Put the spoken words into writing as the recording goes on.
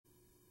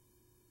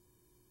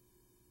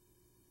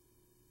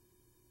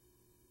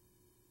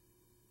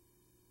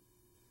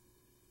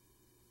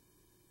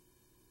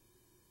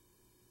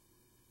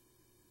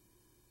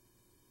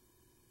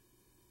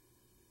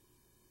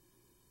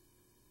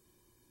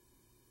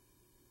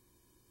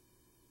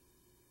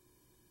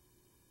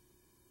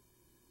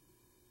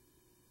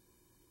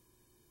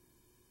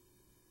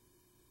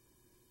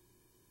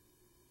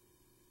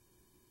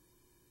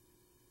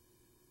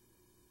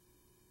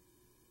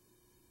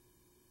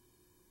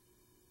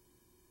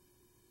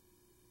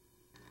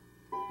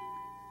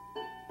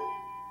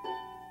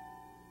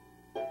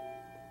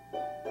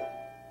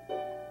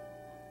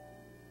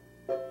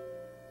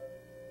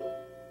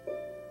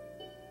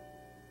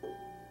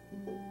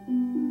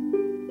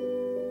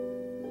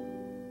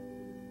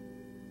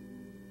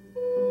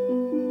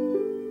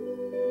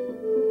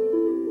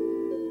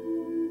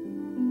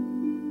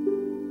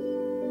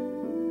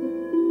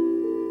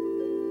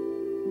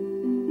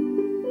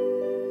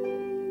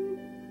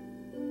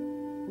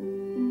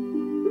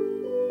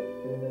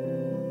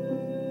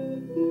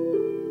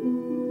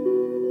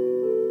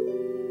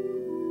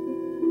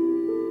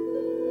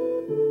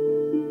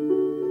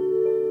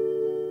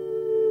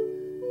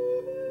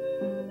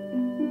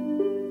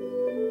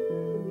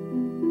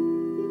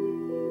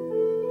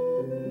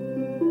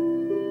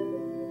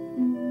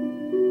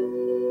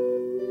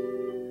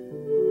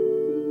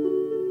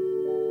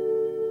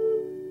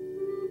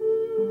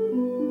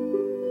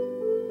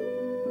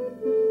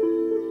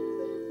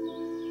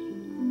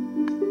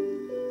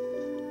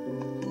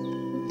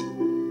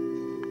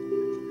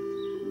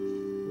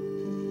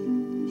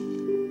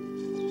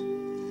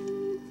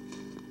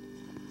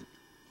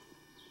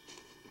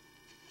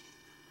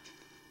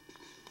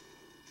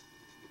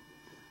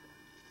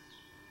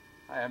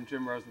Hi, I'm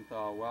Jim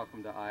Rosenthal.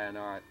 Welcome to Eye on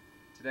Art.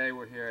 Today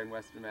we're here in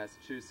Western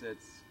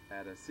Massachusetts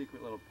at a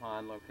secret little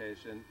pond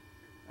location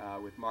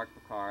with Mark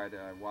Picard,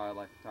 a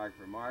wildlife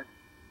photographer. Mark,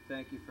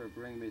 thank you for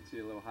bringing me to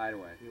your little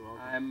hideaway. You're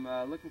welcome.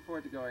 I'm looking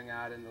forward to going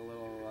out in the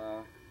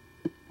little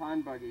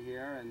pond buggy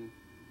here and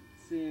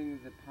seeing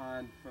the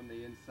pond from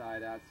the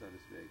inside out, so to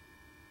speak.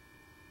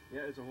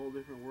 Yeah, it's a whole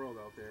different world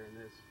out there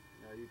in this.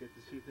 You get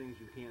to see things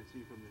you can't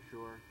see from the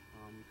shore.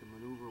 You can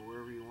maneuver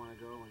wherever you want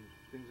to go, and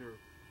things are,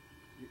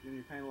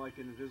 you're kind of like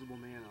an invisible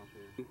man out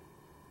there.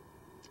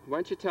 Why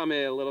don't you tell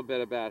me a little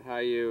bit about how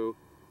you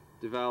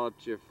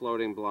developed your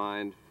floating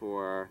blind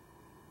for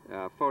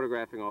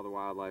photographing all the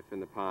wildlife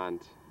in the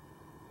pond?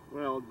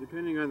 Well,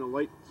 depending on the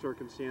light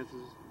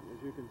circumstances,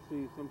 as you can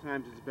see,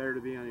 sometimes it's better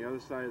to be on the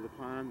other side of the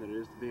pond than it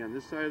is to be on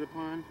this side of the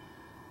pond.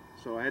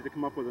 So I had to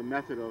come up with a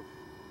method of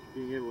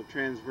being able to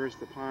transverse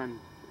the pond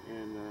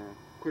and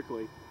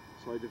quickly.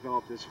 So I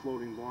developed this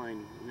floating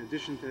blind. In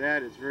addition to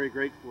that, it's very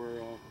great for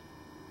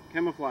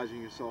camouflaging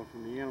yourself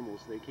from the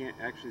animals. They can't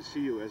actually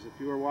see you. As if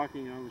you were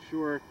walking on the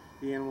shore,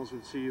 the animals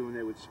would see you and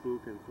they would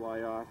spook and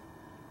fly off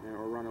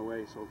or run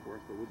away, so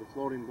forth. But with the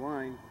floating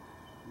blind,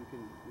 you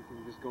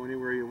can just go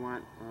anywhere you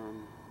want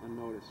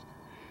unnoticed.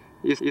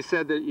 You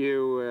said that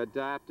you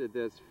adapted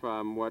this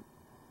from what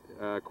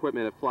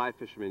equipment a fly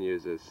fisherman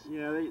uses.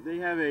 Yeah, they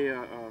have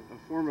a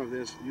form of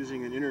this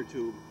using an inner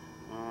tube.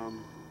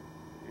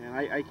 And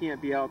I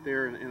can't be out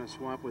there in a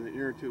swamp with an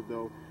inner tube,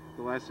 though.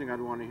 The last thing I'd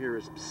want to hear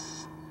is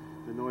psst,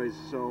 the noise.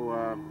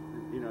 So,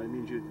 you know, it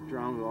means you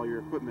drown with all your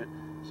equipment.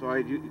 So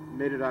I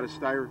made it out of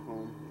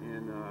styrofoam,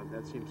 and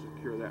that seems to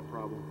cure that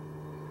problem.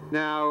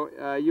 Now,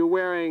 you're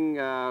wearing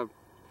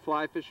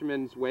fly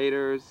fisherman's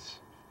waders.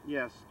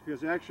 Yes,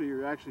 because actually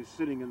you're actually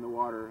sitting in the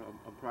water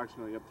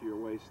approximately up to your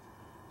waist.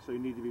 So you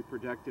need to be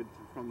protected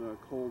from the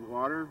cold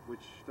water,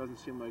 which doesn't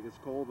seem like it's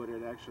cold, but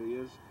it actually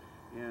is.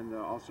 And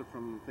also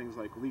from things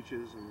like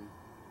leeches and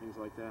things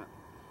like that.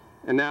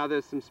 And now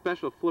there's some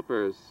special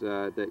flippers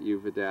that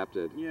you've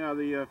adapted. Yeah,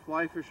 the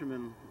fly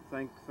fishermen,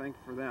 thank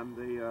for them,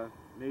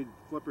 they made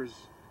flippers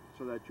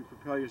so that you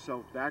propel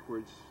yourself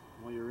backwards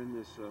while you're in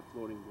this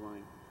floating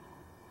blind.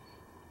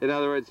 In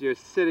other words, you're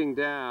sitting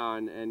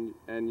down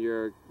and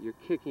you're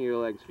kicking your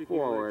legs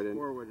forward.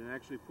 And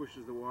actually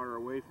pushes the water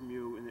away from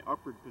you in the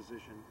upward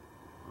position,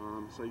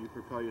 so you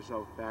propel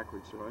yourself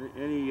backwards. So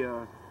any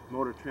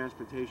mode of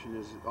transportation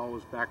is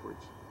always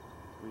backwards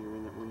when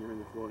you're in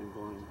the floating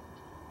blind.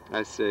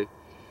 I see.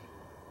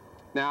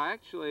 Now,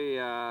 actually,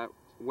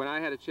 when I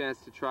had a chance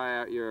to try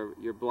out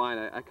your blind,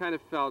 I kind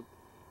of felt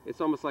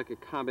it's almost like a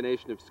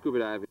combination of scuba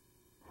diving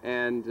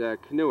and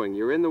canoeing.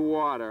 You're in the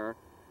water,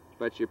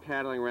 but you're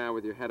paddling around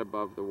with your head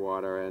above the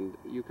water, and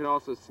you can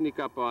also sneak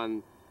up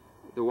on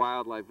the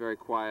wildlife very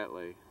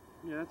quietly.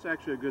 Yeah, that's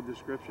actually a good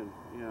description.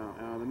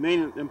 Yeah, the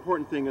main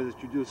important thing is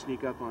that you do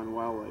sneak up on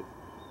wildlife.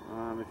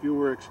 If you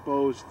were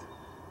exposed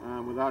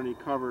without any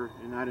cover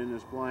and not in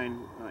this blind,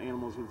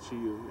 animals would see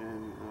you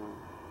and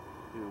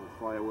you know,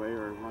 fly away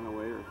or run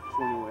away or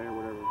swim away or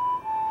whatever.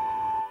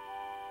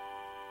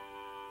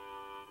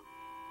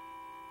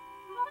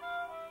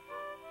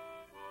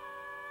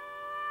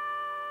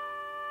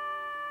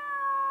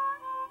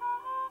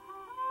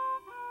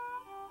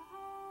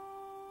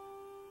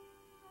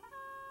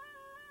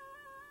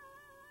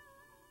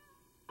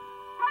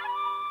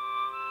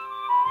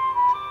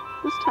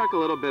 Let's talk a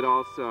little bit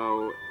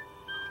also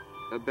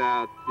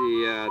about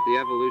the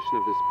evolution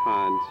of this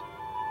pond,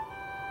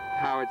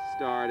 how it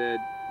started.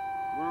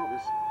 Well,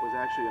 this was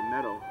actually a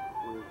meadow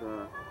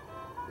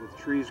with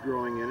trees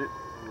growing in it.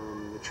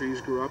 The trees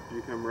grew up to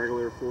become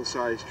regular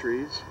full-size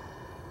trees.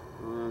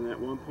 At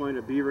one point,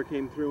 a beaver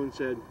came through and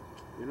said,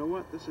 "You know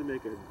what? This would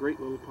make a great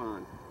little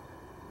pond."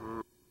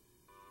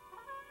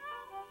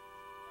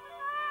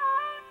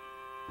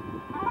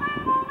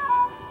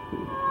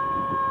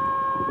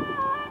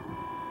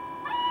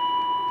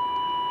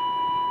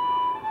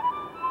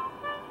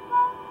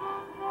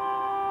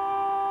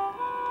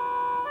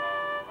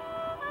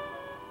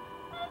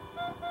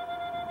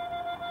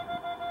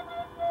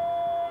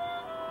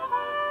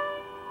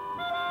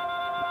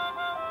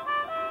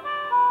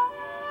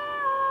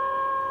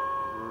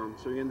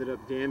 So he ended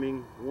up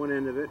damming one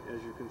end of it.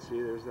 As you can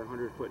see, there's the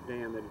 100-foot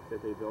dam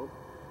that they built.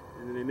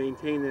 And then they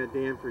maintained that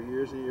dam for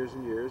years and years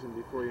and years, and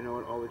before you know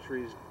it, all the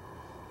trees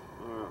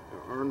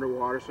are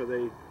underwater, so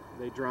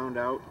they drowned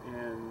out,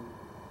 and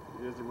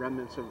there's the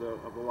remnants of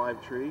the live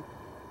tree.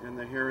 And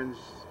the herons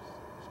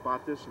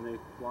spot this, and they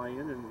fly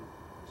in and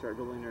start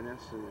building their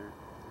nests in there.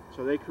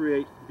 So they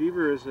create,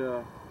 beaver is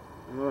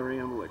another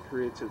animal that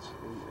creates its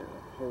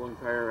whole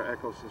entire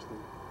ecosystem.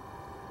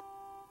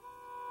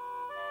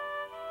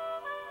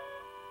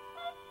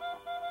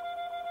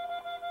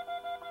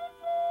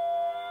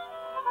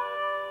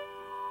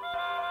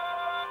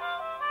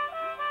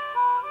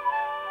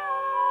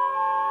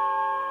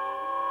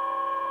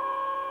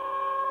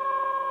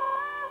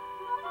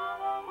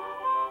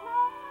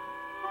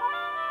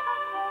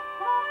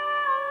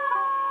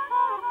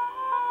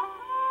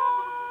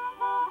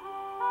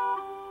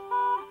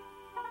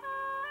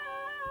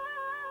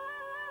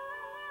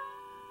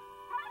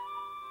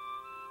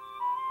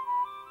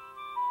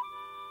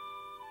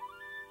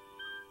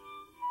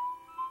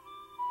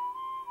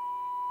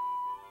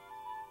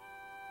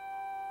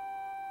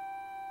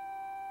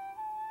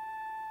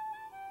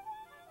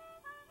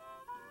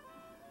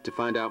 To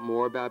find out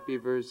more about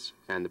beavers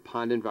and the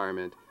pond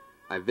environment,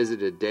 I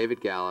visited David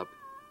Gallup,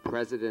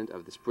 president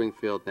of the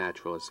Springfield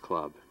Naturalists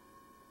Club.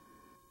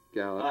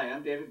 Gallup. Hi,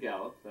 I'm David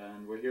Gallup,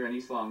 and we're here in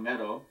East Long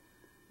Meadow.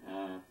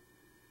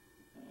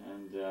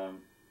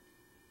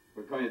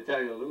 We're going to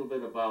tell you a little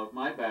bit about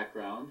my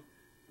background.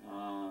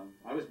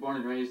 I was born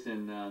and raised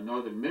in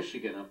northern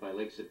Michigan up by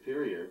Lake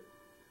Superior,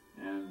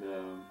 and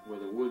where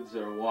the woods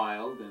are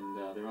wild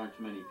and there aren't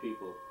too many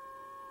people.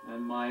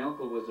 And my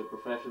uncle was a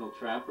professional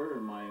trapper,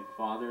 and my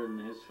father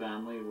and his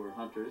family were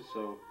hunters,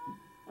 so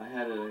I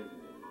had a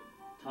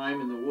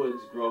time in the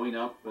woods growing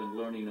up and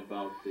learning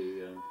about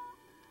the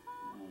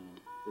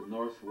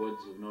north woods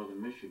of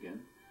northern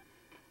Michigan.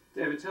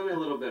 David, tell me a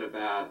little bit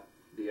about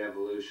the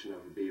evolution of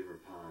a beaver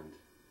pond.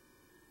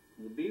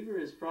 The beaver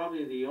is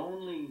probably the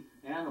only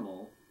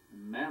mammal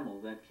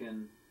that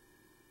can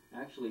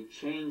actually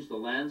change the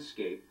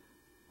landscape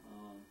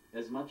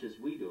as much as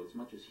we do, as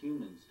much as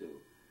humans do.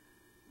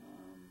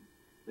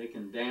 They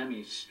can dam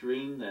a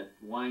stream that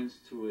winds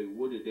to a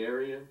wooded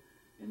area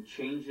and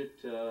change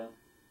it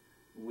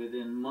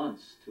within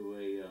months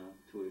to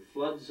a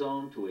flood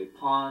zone, to a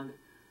pond,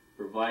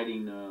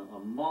 providing a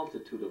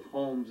multitude of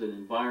homes and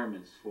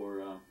environments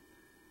for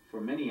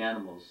many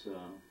animals.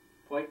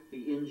 Quite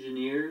the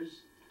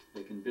engineers.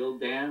 They can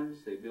build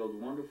dams. They build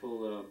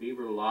wonderful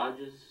beaver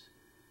lodges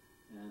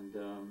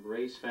and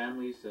raise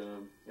families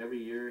every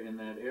year in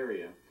that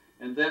area.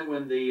 And then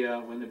when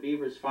the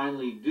beavers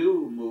finally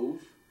do move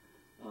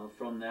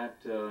from that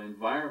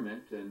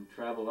environment and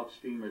travel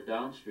upstream or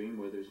downstream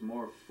where there's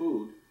more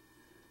food,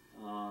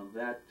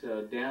 that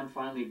dam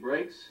finally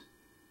breaks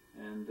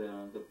and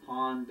the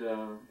pond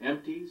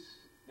empties,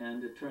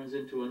 and it turns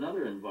into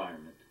another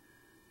environment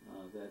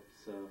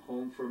that's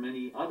home for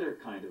many other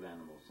kind of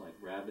animals like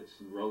rabbits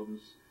and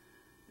rodents,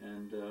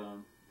 and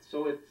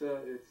so it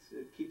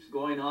keeps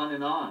going on,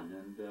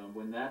 and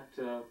when that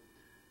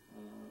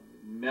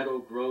meadow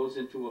grows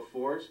into a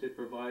forest, it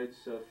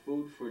provides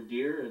food for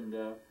deer and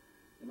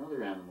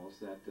other animals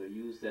that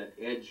use that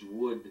edge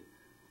wood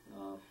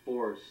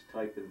forest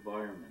type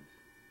environment.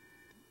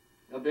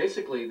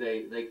 Basically,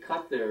 they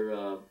cut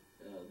their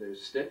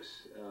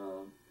sticks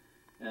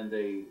and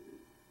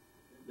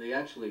they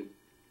actually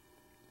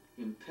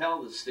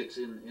impel the sticks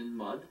in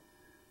mud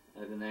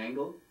at an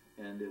angle,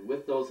 and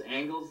with those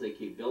angles they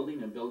keep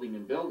building and building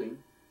and building,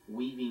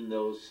 weaving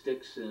those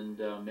sticks and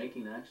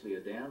making actually a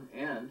dam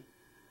and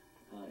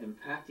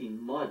impacting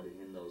mud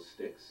in those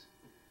sticks.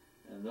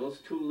 And those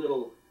two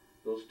little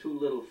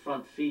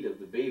front feet of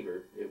the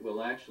beaver, it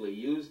will actually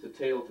use the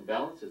tail to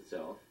balance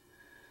itself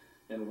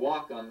and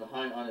walk on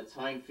its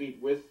hind feet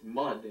with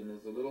mud in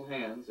its little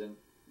hands and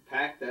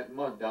pack that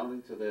mud down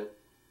into the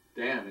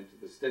dam, into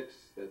the sticks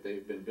that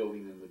they've been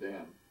building in the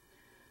dam.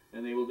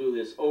 And they will do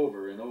this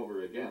over and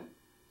over again.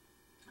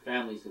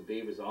 Families of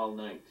beavers all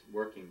night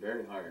working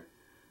very hard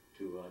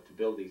to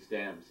build these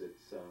dams.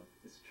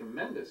 It's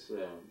tremendous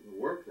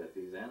work that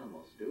these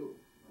animals do,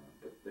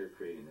 but they're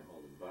creating their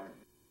whole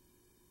environment.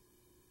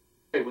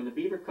 When the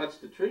beaver cuts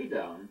the tree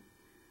down,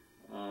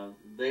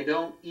 they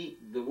don't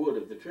eat the wood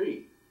of the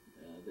tree.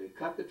 They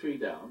cut the tree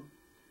down,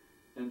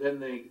 and then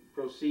they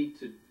proceed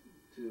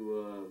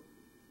to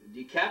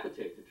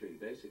decapitate the tree,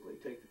 basically,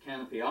 take the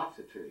canopy off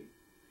the tree.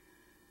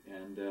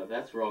 And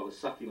that's where all the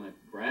succulent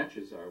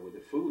branches are, where the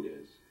food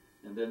is.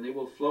 And then they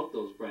will float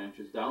those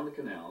branches down the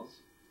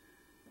canals,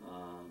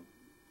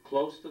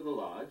 close to the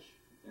lodge,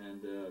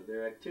 and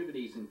their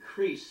activities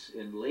increase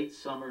in late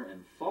summer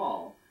and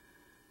fall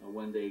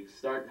when they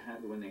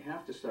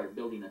have to start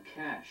building a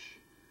cache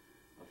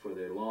for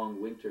their long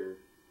winter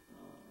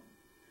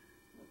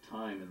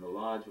time in the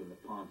lodge when the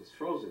pond is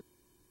frozen.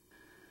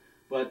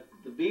 But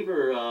the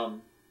beaver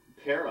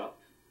pair up,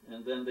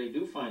 and then they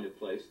do find a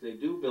place. They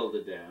do build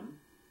a dam,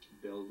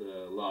 build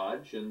a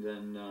lodge, and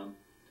then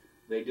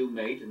they do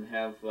mate and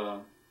have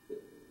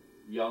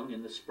young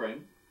in the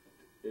spring.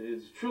 It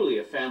is truly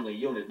a family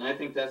unit, and I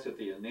think that's what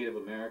the Native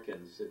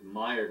Americans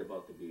admired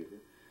about the beaver,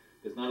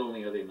 because not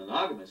only are they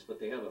monogamous, but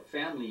they have a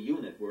family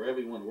unit where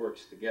everyone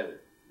works together.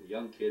 The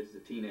young kids, the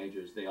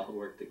teenagers, they all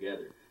work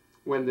together.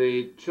 When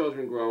the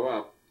children grow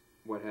up,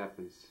 what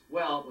happens?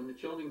 Well, when the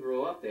children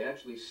grow up, they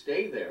actually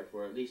stay there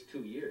for at least 2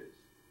 years,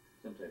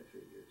 sometimes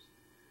 3 years.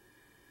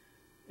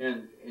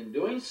 And in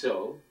doing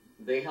so,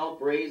 they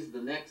help raise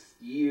the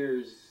next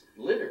year's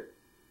litter.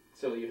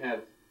 So you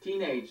have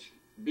teenage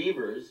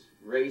beavers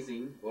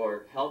raising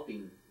or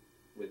helping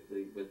with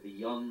the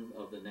young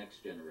of the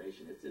next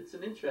generation. It's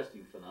an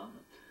interesting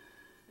phenomenon.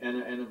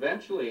 And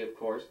eventually, of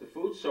course, the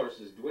food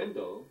sources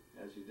dwindle,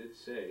 as you did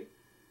say,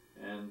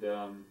 and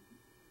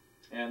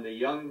the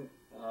young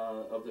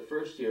of the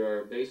first year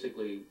are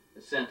basically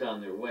sent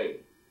on their way.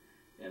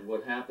 And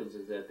what happens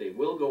is that they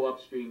will go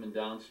upstream and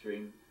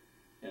downstream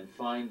and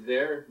find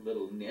their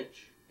little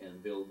niche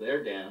and build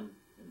their dam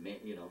and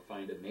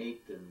find a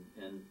mate,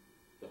 and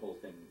the whole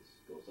thing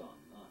goes on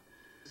and on.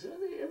 So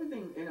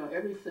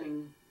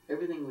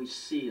everything we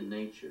see in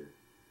nature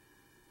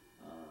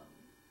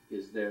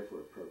is there for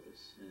a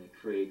purpose, and it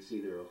creates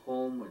either a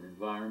home, an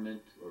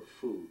environment, or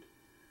food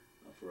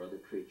for other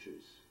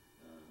creatures.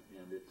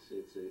 and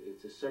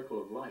it's a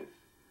circle of life,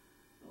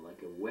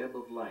 like a web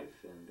of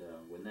life. And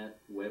when that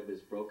web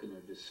is broken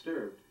or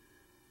disturbed,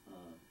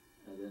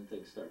 then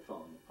things start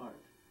falling apart.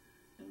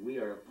 And we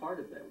are a part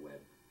of that web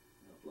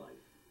of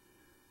life.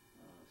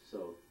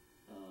 So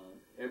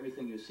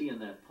everything you see in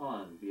that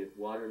pond, be it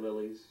water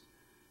lilies,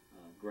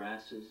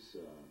 grasses,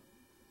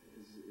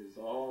 is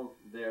all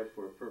there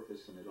for a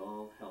purpose, and it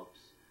all helps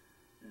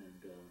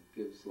and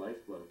gives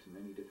lifeblood to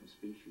many different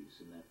species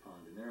in that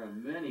pond. And there are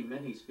many,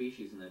 many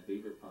species in that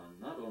beaver pond,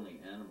 not only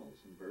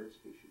animals and bird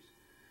species,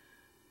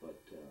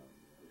 but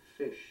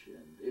fish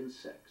and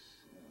insects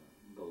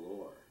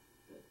galore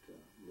that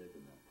live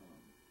in that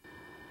pond.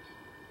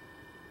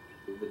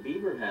 The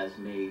beaver has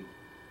made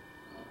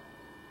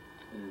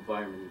an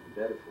environment even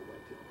better for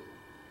white-tailed deer.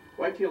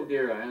 White-tailed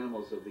deer are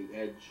animals of the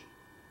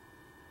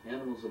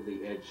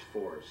edge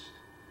forest.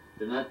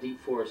 They're not deep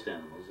forest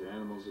animals. They're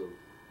animals of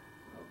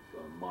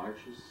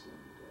marshes and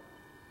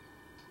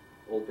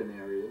open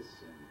areas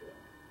and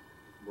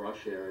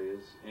brush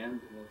areas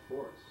and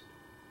forest.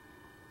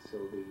 So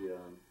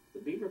the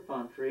beaver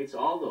pond creates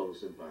all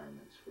those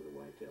environments for the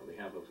whitetail. They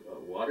have a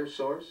water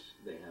source.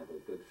 They have a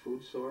good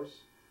food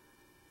source,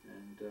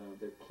 and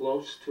they're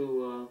close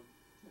to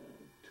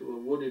a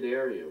wooded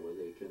area where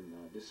they can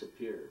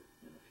disappear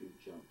in a few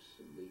jumps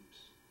and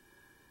leaps.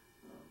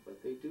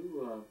 But they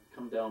do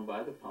come down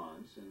by the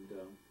ponds, and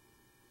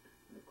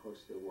of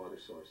course the water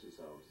source is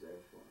always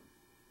there for them.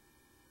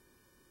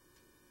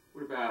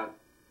 What about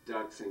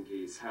ducks and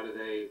geese? How do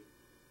they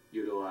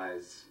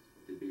utilize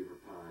the beaver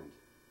pond?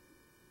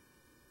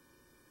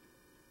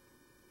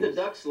 The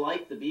ducks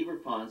like the beaver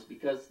ponds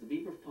because the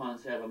beaver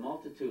ponds have a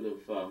multitude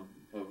of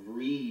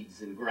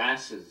reeds and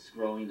grasses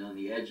growing on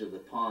the edge of the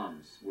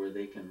ponds where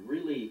they can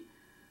really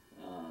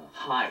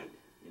hide,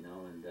 you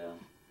know, and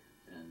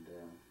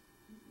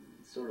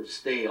sort of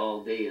stay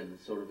all day in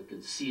sort of a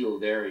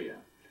concealed area,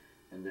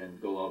 and then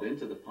go out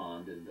into the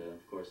pond. And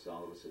of course,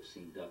 all of us have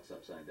seen ducks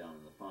upside down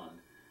in the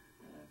pond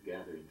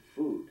gathering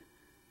food.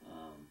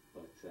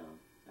 But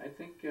I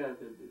think,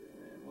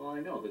 well,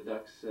 I know the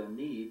ducks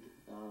need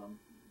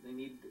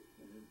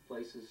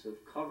places of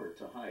cover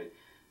to hide.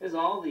 As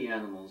all the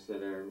animals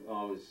that are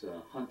always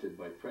hunted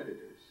by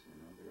predators, you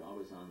know, they're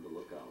always on the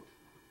lookout.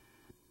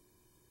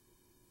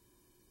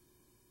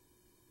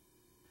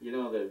 You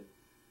know, the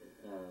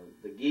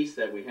geese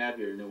that we have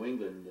here in New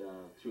England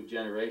through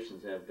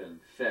generations have been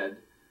fed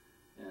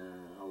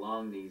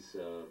along these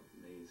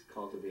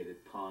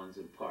cultivated ponds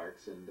and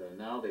parks, and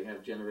now they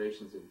have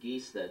generations of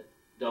geese that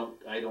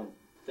I don't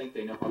think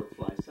they know how to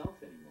fly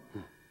south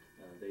anymore.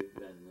 They've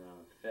been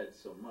fed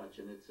so much,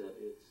 and it's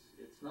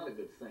not a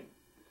good thing,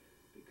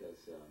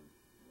 because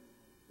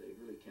they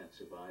really can't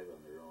survive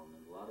on their own,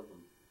 and a lot of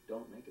them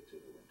don't make it through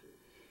the winter.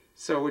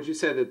 So would you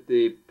say that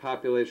the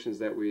populations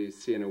that we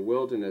see in a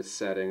wilderness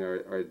setting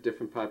are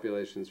different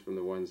populations from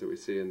the ones that we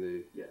see in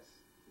the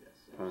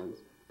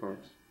ponds,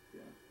 parks?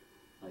 Yeah.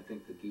 I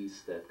think the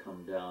geese that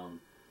come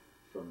down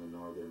from the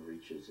northern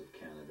reaches of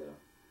Canada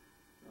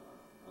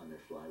on their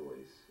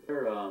flyways,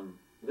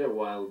 they're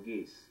wild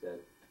geese that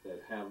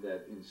have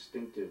that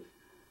instinctive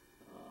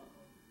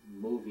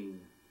moving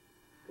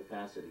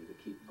capacity to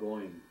keep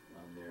going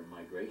on their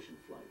migration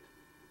flight.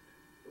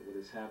 But what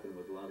has happened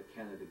with a lot of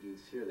Canada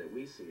geese here that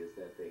we see is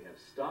that they have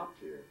stopped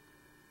here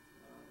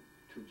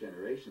 2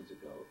 generations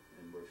ago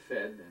and were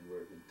fed and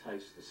were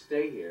enticed to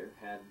stay here,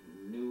 had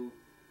new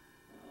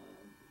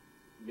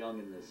young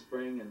in the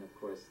spring, and of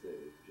course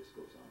it just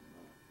goes on and on.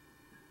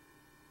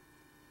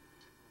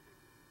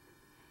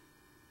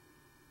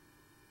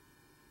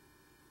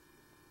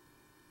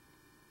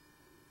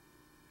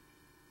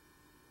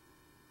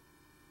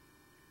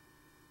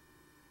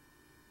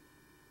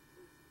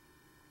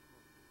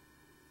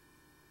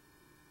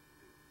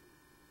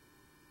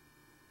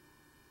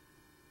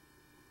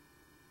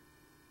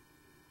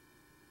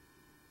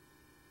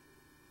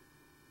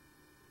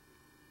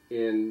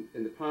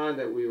 In the pond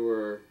that we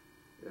were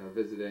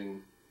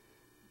visiting,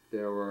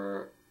 there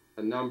were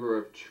a number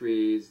of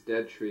trees,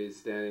 dead trees,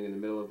 standing in the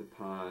middle of the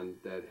pond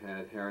that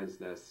had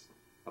herons' nests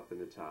up in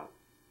the top.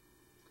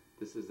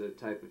 This is a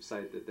type of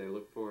site that they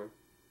look for?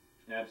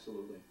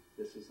 Absolutely.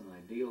 This is an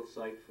ideal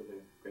site for the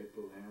great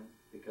blue heron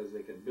because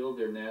they can build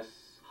their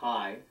nests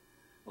high,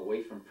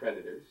 away from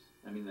predators.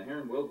 I mean, the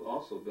heron will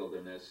also build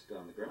their nest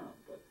on the ground,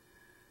 but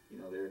you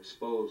know, they're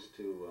exposed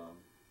to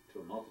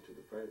a multitude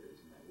of predators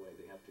in that way.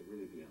 They have to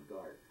really be on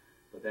guard.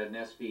 But that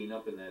nest being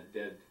up in that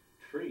dead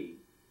tree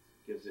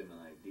gives them an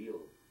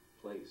ideal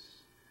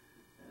place.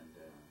 And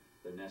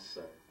the nests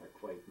are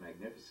quite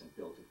magnificent,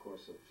 built, of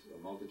course, of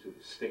a multitude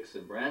of sticks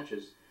and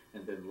branches,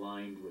 and then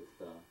lined with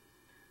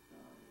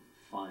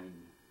fine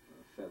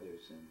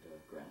feathers and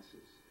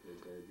grasses.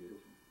 They're very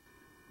beautiful.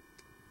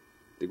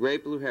 The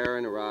great blue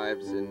heron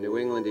arrives in New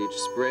England each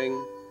spring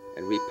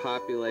and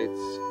repopulates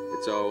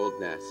its old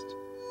nest.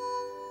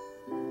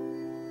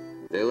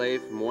 They lay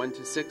from 1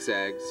 to 6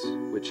 eggs,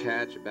 which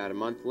hatch about a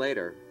month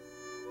later.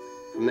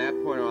 From that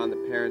point on, the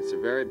parents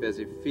are very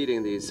busy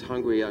feeding these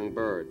hungry young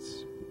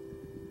birds.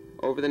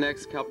 Over the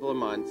next couple of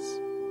months,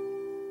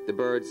 the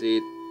birds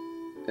eat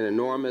an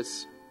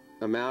enormous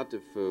amount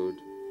of food.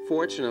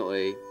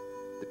 Fortunately,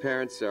 the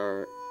parents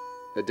are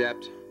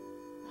adept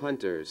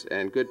hunters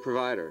and good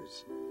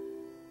providers.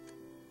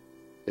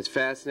 It's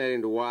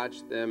fascinating to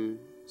watch them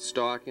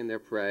stalking their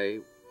prey.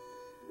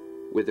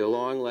 With their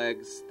long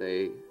legs,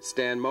 they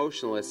stand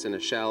motionless in a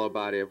shallow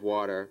body of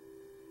water.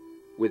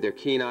 With their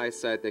keen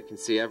eyesight, they can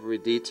see every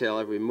detail,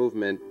 every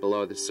movement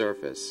below the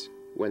surface.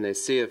 When they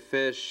see a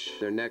fish,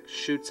 their neck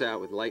shoots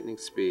out with lightning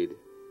speed.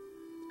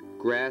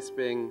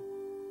 Grasping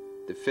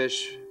the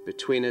fish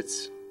between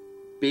its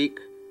beak,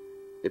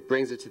 it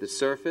brings it to the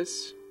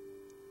surface.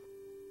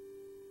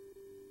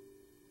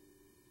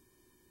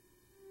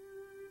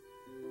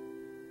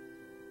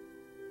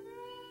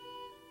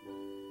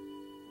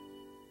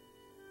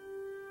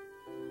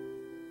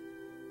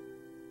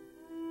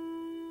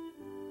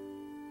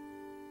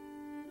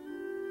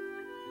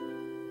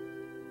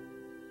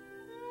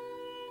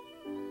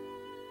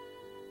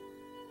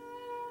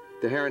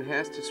 The heron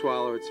has to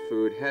swallow its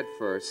food head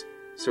first,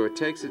 so it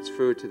takes its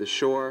food to the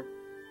shore,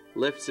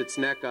 lifts its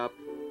neck up,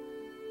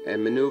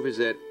 and maneuvers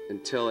it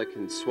until it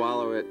can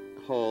swallow it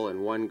whole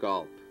in one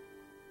gulp.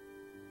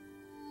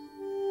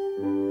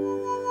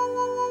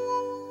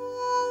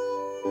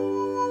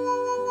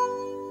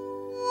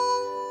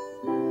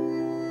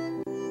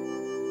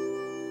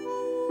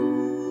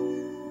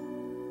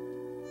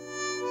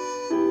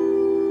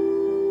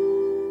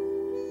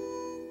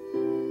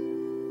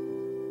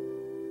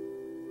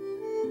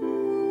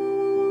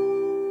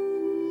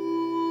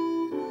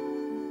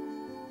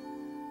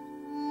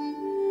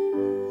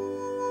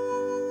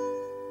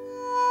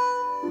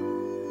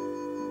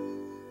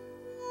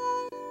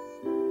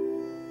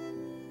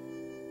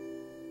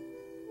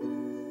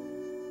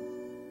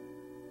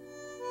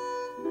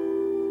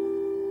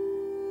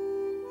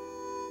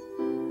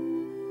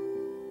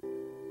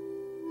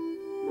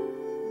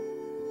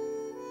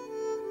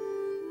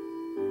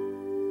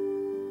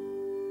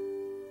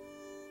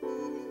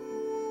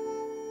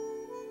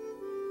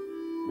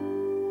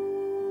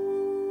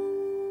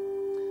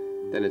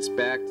 Then it's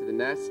back to the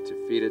nest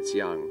to feed its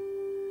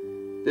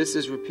young. This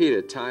is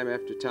repeated time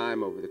after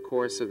time over the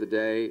course of the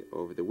day,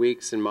 over the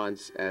weeks and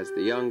months, as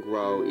the young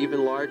grow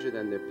even larger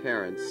than their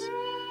parents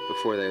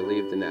before they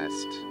leave the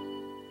nest.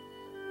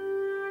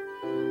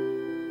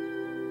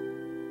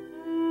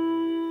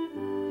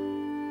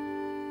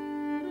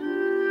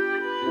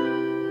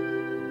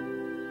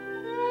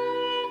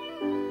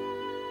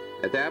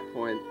 At that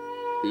point,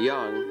 the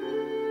young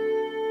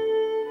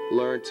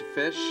learn to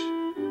fish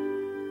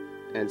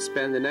and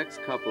spend the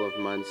next couple of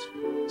months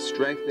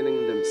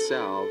strengthening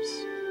themselves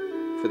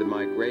for the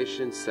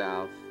migration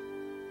south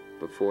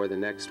before the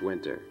next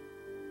winter.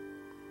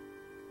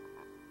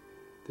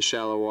 The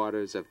shallow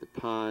waters of the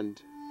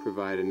pond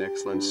provide an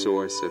excellent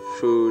source of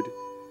food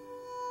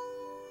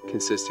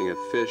consisting of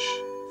fish,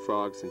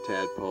 frogs, and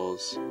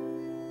tadpoles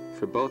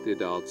for both the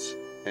adults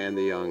and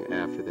the young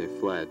after they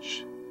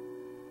fledge.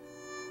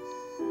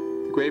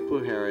 The great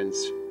blue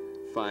herons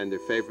find their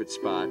favorite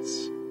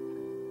spots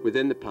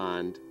within the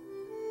pond,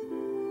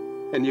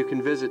 and you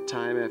can visit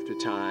time after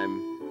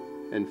time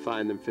and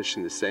find them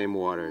fishing the same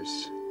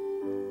waters.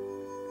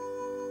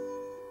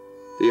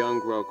 The young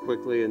grow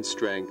quickly in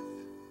strength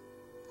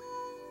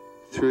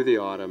through the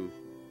autumn.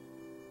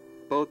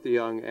 Both the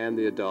young and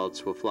the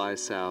adults will fly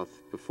south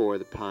before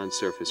the pond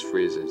surface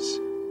freezes.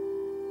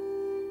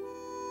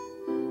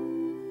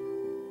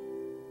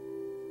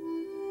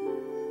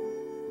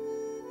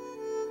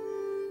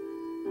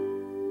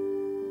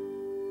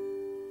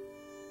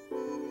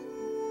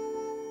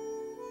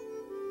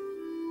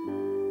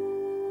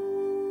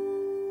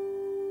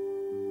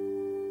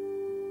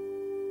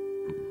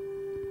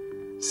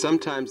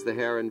 Sometimes the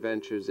heron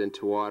ventures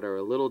into water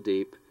a little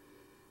deep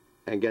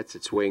and gets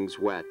its wings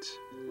wet.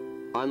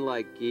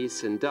 Unlike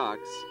geese and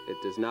ducks, it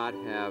does not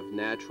have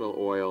natural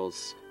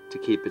oils to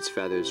keep its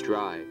feathers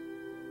dry.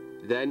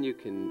 Then you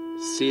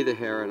can see the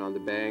heron on the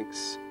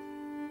banks,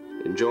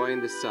 enjoying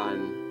the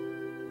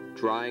sun,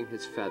 drying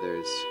his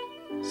feathers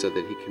so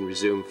that he can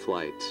resume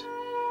flight.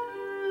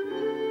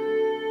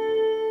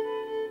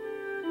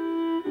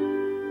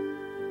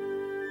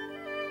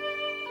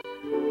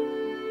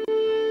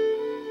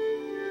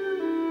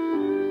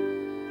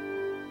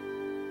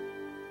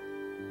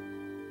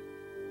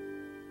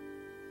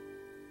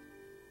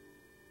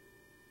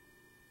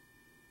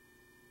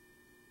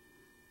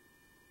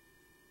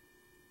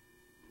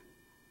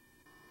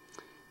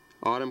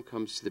 Autumn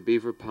comes to the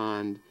beaver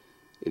pond.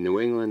 In New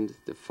England,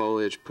 the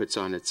foliage puts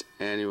on its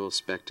annual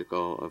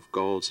spectacle of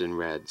golds and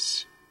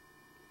reds.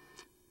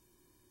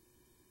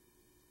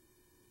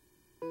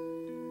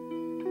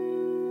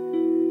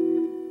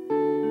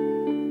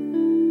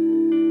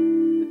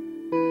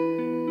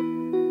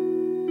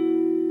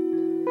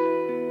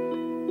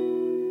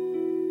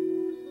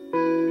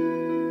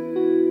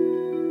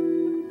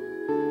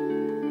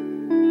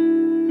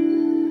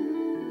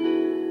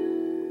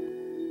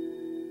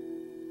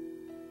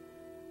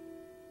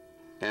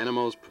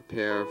 Animals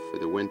prepare for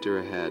the winter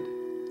ahead.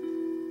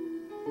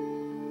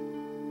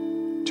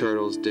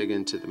 Turtles dig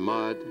into the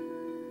mud.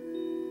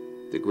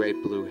 The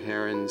great blue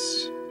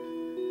herons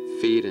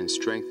feed and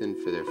strengthen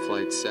for their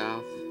flight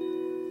south.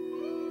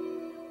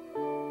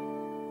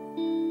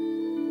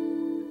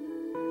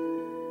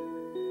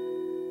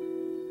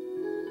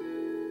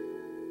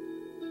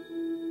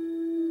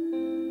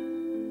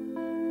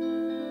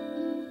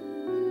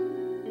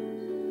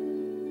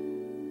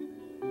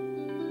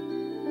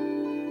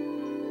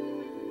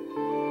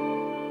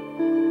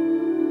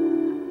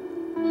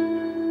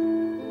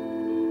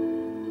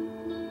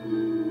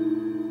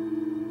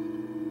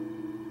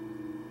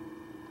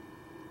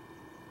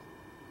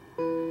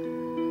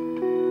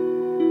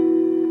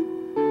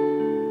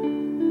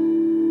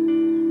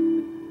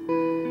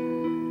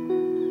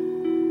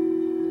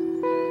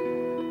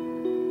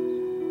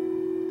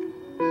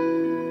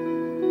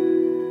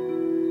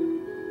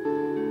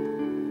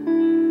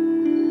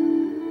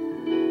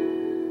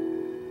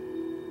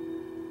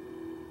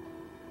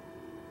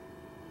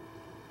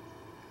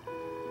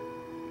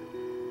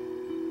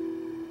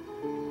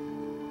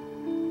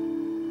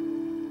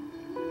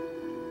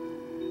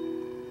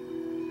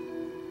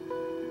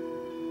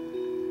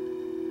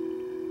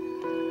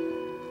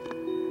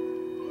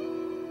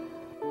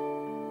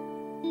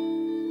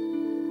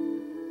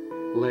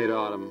 Late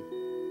autumn.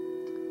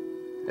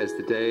 As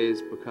the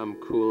days become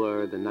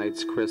cooler, the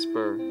nights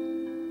crisper,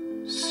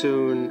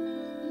 soon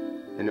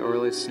an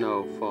early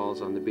snow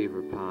falls on the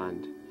beaver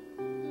pond.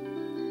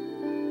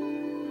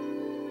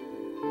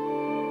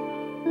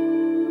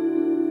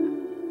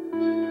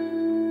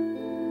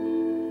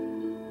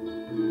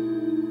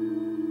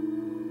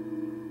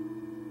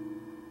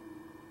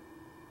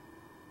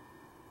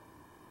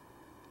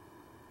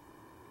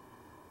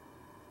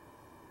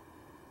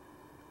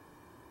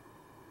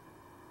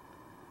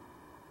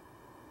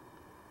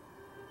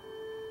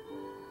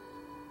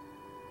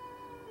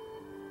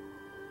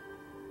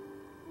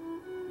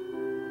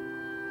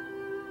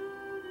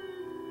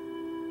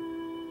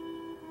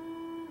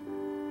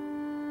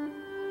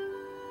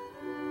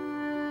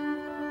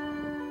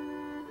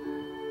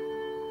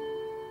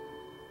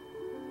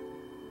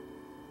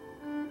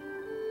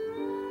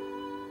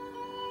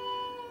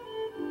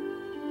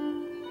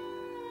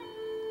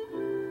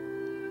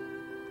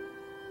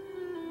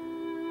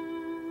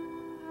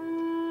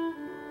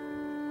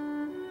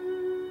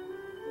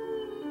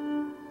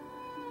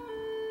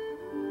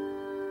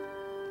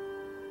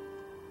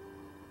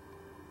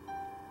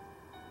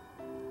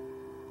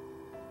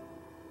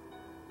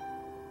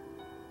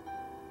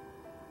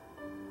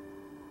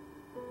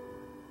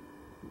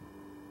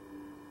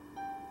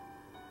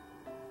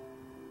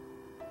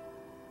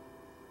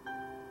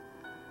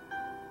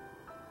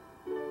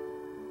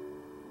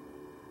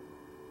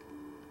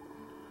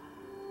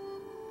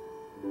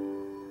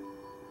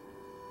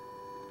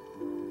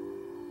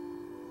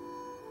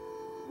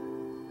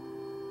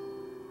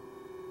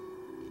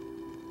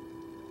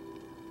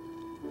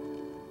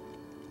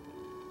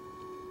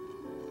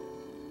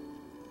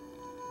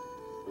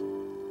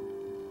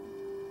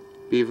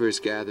 Beavers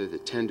gather the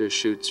tender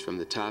shoots from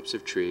the tops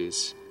of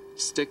trees,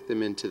 stick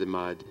them into the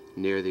mud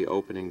near the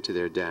opening to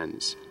their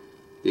dens.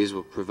 These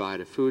will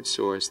provide a food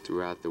source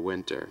throughout the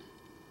winter.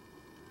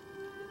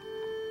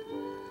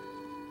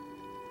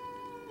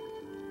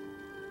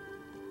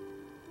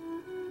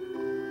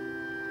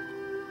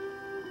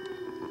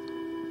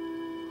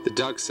 The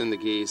ducks and the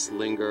geese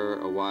linger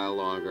a while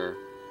longer,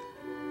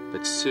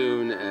 but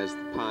soon as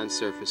the pond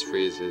surface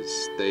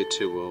freezes, they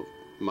too will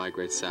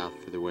migrate south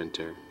for the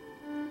winter.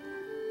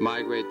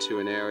 Migrate to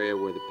an area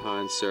where the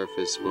pond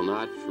surface will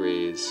not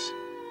freeze,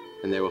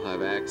 and they will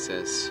have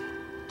access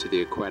to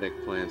the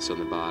aquatic plants on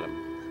the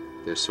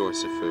bottom, their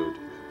source of food.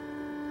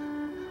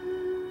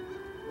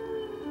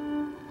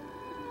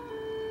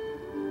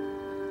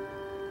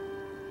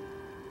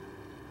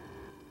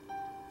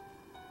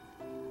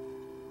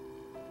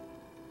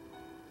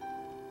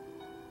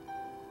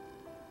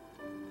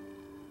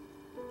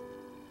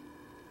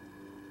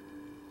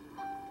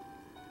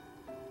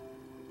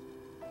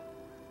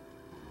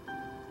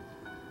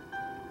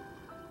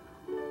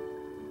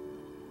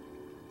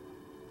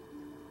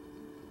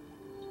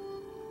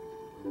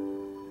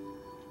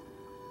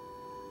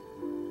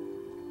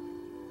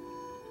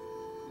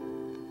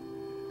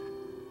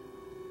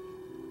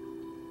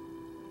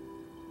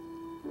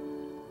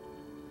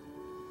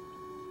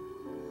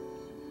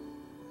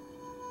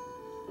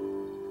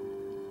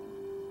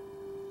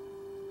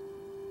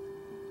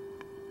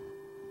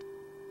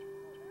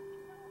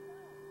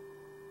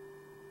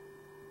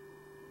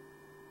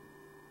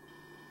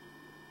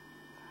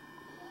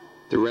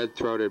 The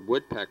red-throated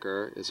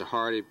woodpecker is a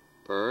hardy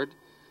bird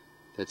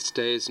that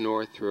stays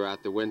north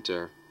throughout the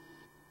winter.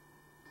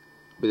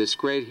 With its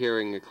great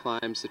hearing, it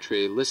climbs the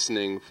tree,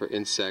 listening for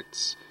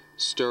insects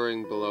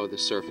stirring below the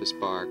surface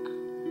bark.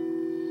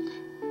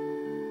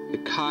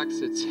 It cocks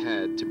its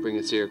head to bring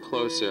its ear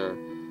closer,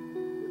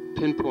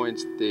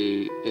 pinpoints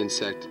the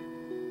insect,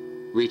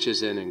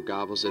 reaches in and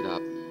gobbles it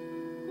up.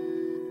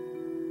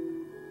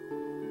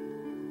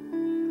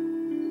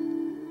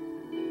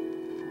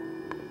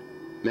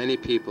 Many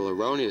people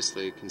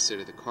erroneously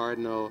consider the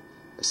cardinal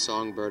a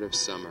songbird of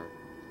summer.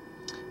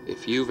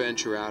 If you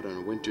venture out on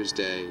a winter's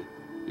day,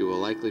 you will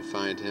likely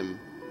find him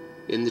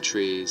in the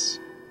trees,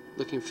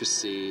 looking for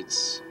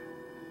seeds.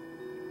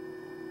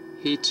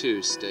 He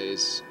too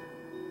stays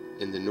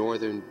in the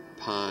northern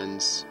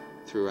ponds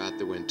throughout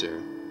the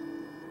winter.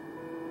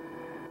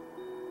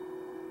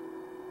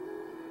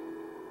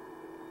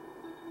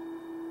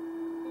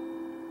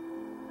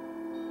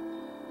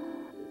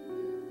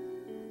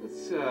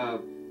 Let's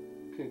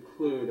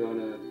conclude on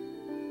a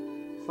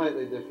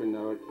slightly different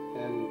note.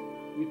 And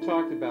you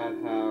talked about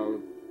how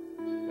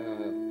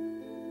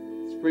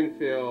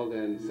Springfield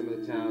and some of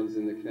the towns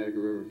in the Connecticut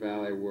River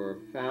Valley were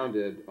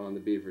founded on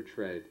the beaver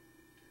trade.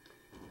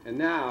 And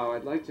now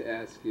I'd like to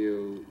ask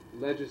you,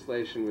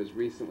 legislation was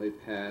recently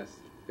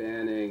passed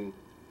banning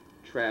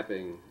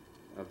trapping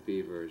of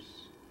beavers.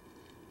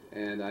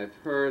 And I've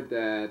heard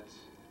that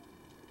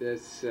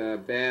this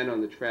ban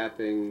on the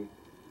trapping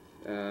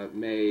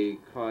may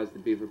cause the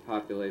beaver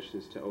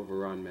populations to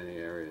overrun many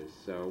areas.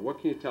 So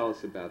what can you tell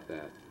us about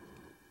that?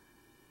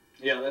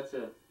 Yeah, that's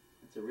a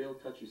real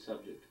touchy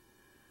subject.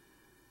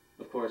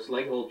 Of course,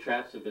 leg-hold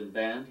traps have been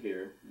banned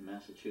here in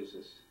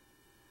Massachusetts.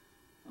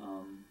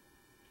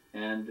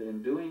 And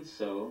in doing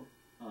so,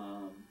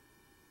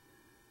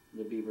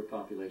 the beaver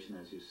population,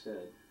 as you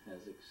said,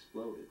 has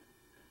exploded.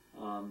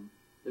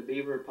 The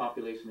beaver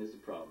population is a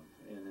problem,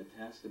 and it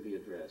has to be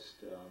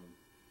addressed.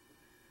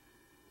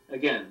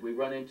 Again, we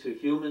run into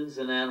humans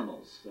and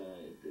animals.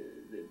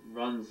 It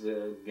runs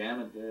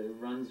gamut.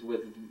 Runs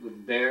with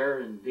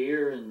bear and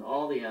deer and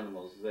all the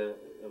animals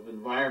of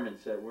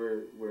environments that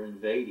we're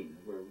invading.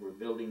 We're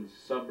building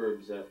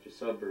suburbs after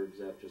suburbs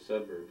after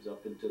suburbs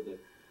up into the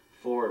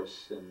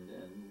forests and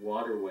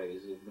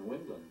waterways of New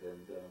England,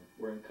 and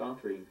we're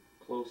encountering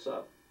close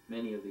up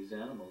many of these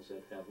animals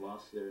that have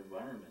lost their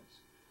environments.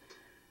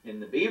 In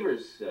the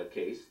beavers'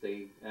 case,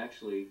 they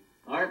actually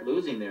aren't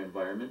losing their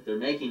environment, they're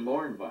making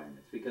more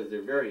environments because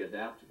they're very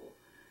adaptable.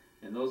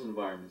 And those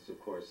environments, of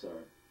course,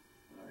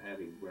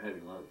 we're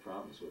having a lot of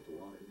problems with the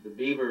water. The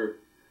beaver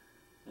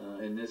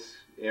in this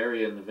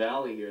area in the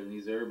valley here, in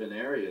these urban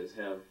areas,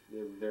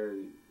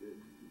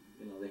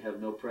 they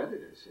have no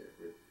predators here,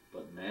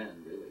 but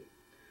man, really.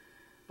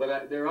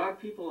 But there are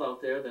people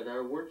out there that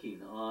are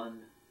working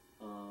on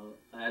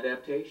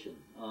adaptation,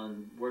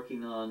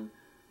 working on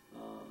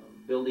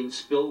building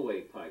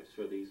spillway pipes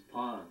for these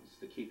ponds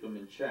to keep them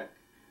in check.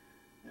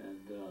 And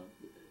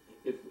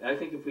I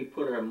think if we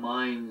put our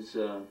minds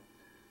to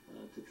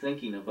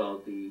thinking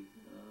about the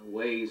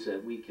ways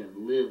that we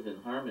can live in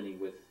harmony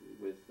with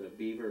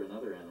beaver and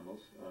other animals,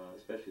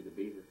 especially the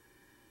beaver,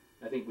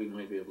 I think we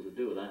might be able to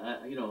do it.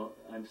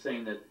 I'm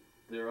saying that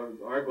there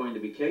are going to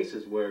be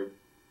cases where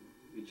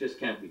it just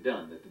can't be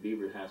done, that the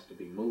beaver has to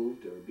be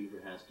moved or a beaver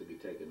has to be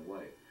taken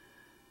away.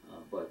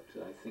 But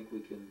I think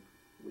we can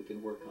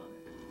work on it.